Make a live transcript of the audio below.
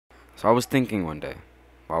So I was thinking one day,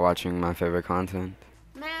 while watching my favorite content.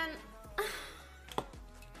 Man,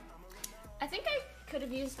 I think I could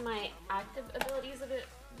have used my active abilities a bit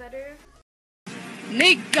better.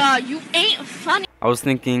 Nigga, you ain't funny. I was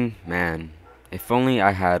thinking, man, if only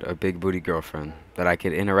I had a big booty girlfriend that I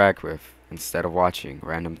could interact with instead of watching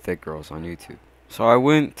random thick girls on YouTube. So I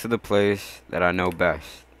went to the place that I know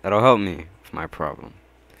best, that'll help me with my problem.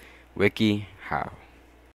 WikiHow.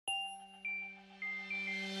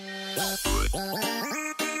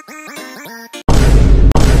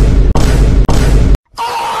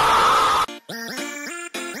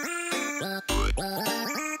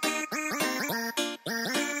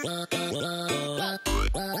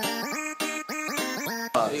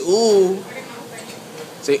 Say ooh.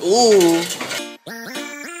 Say ooh.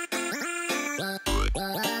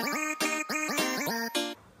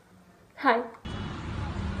 Hi.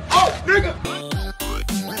 Oh, nigga!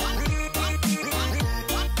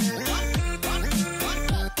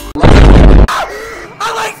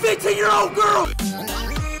 I like 15-year-old girls!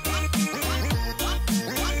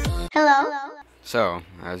 Hello. So,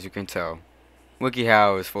 as you can tell,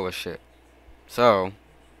 WikiHow is full of shit. So,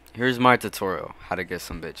 here's my tutorial, how to get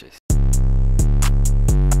some bitches.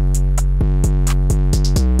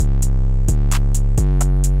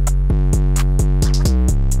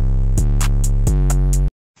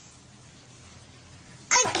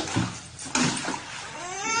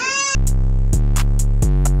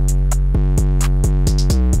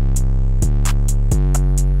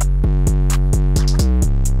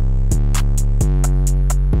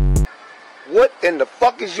 What in the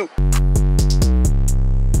fuck is you?